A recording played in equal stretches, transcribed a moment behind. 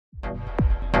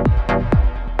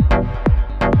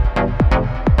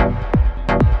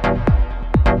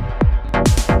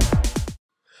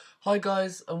Hi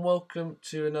guys, and welcome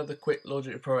to another quick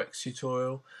Logic Pro X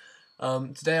tutorial.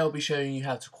 Today I'll be showing you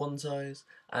how to quantize,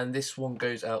 and this one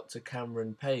goes out to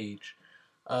Cameron Page.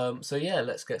 So yeah,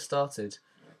 let's get started.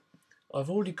 I've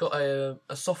already got a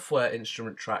software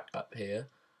instrument track up here,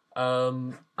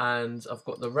 and I've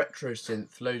got the retro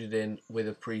synth loaded in with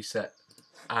a preset,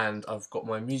 and I've got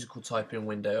my musical typing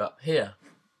window up here.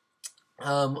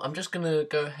 I'm just going to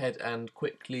go ahead and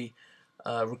quickly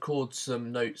record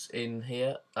some notes in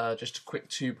here, just a quick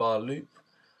 2-bar loop.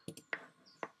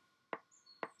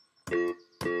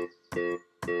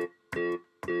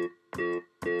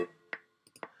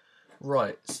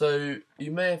 Right, so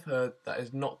you may have heard that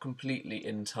is not completely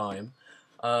in time.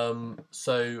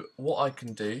 So what I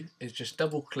can do is just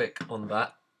double click on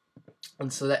that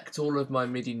and select all of my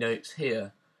MIDI notes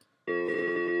here.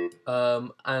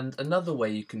 And another way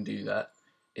you can do that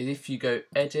is if you go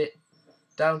Edit,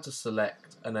 down to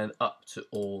Select, and then up to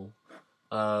All,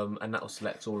 and that will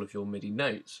select all of your MIDI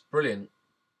notes. Brilliant.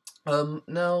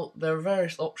 Now there are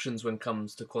various options when it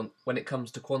comes to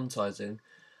quantizing.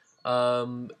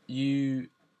 You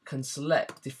can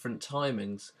select different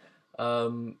timings.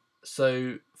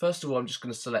 So first of all, I'm just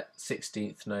going to select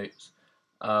 16th notes,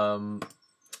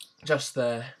 just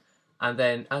there, and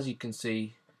then as you can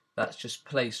see, that's just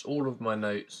placed all of my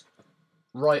notes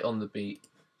right on the beat.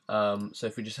 So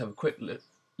if we just have a quick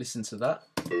listen to that.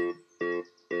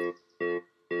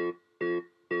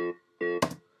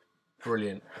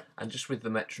 Brilliant. And just with the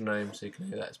metronome, so you can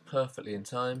hear that it's perfectly in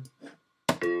time.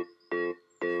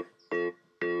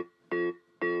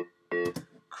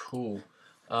 Cool.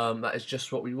 That is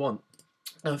just what we want.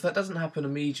 Now if that doesn't happen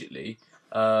immediately,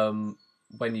 when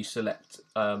you select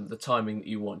the timing that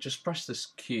you want, just press this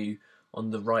Q on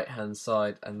the right hand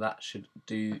side and that should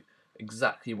do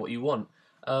exactly what you want.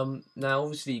 Now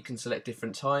obviously you can select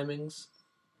different timings,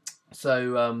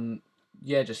 so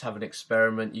yeah, just have an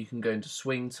experiment. You can go into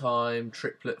swing time,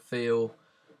 triplet feel,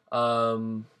 there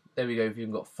we go, you've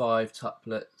even got 5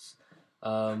 tuplets.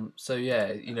 So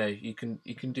yeah, you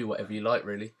can do whatever you like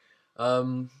really.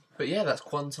 But yeah, that's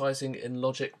quantizing in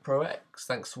Logic Pro X.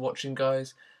 Thanks for watching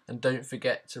guys, and don't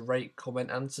forget to rate, comment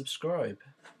and subscribe.